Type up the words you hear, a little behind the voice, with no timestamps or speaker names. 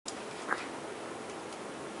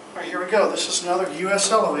Alright, here we go. This is another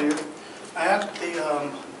U.S. elevator at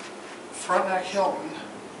the Frontenac Hilton.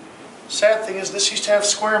 Sad thing is this used to have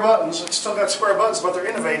square buttons. It's still got square buttons, but they're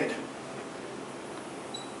innovated.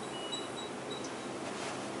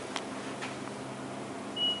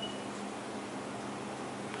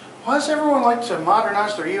 Why does everyone like to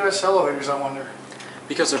modernize their U.S. elevators, I wonder?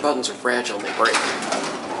 Because their buttons are fragile and they break.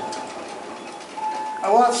 I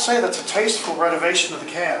will have to say that's a tasteful renovation of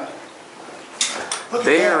the cab. Look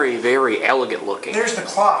Very, very elegant looking. There's the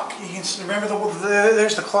clock. You can remember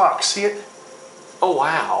there's the clock. See it? Oh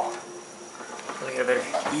wow! Let me get a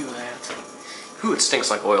better view of that. Ooh, it stinks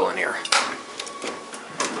like oil in here.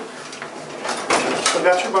 Still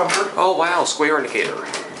got your bumper. Oh wow, square indicator.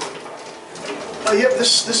 Oh yep,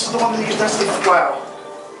 this is the one that you. That's the wow.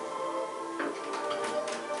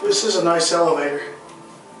 This is a nice elevator.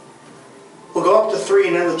 We'll go up to 3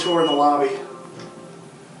 and end the tour in the lobby.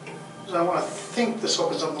 I want to think this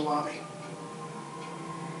opens up the lobby.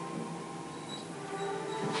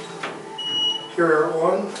 Here are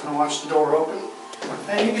 1, and watch the door open.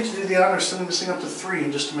 And you get to do the honor of sending this thing up to 3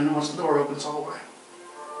 in just a minute once the door opens all the way.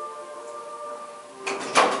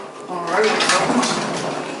 Alright, it opens.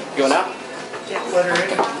 Going out? Yeah. Let her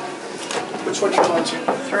in. Which one are you going to?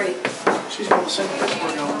 3. She's going the same place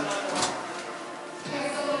we're going.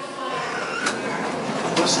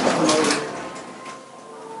 Listen to the motor.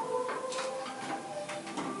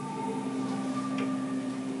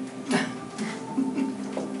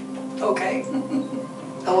 Okay.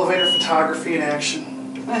 Elevator photography in action.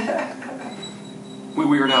 We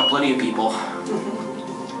weird out plenty of people.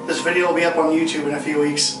 This video will be up on YouTube in a few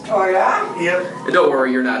weeks. Oh yeah? Yep. And don't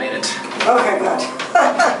worry, you're not in it. Okay, good.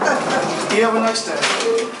 You have a nice day.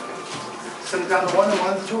 Send it down to 1 and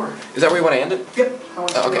 1 the tour. Is that where you want to end it? Yep. I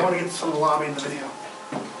want okay. to get some of the lobby in the video.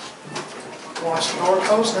 Watch the door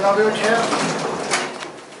close, and then I'll do a cab.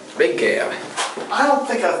 Big cab. I don't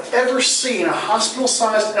think I've ever seen a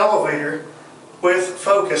hospital-sized elevator with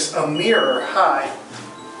focus a mirror high.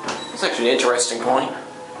 That's actually an interesting point.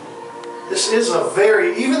 This is a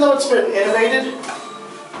very, even though it's been innovated,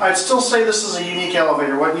 I'd still say this is a unique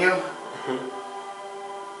elevator, wouldn't you? Mm-hmm.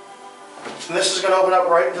 And this is going to open up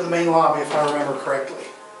right into the main lobby, if I remember correctly.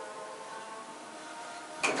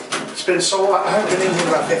 It's been so long, I haven't been in here in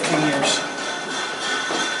about 15 years.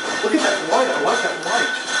 Look at that light, I like that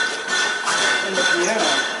light. And the piano.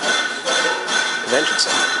 Convention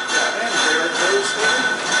center. Yeah, and there it goes.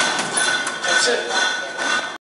 That's it.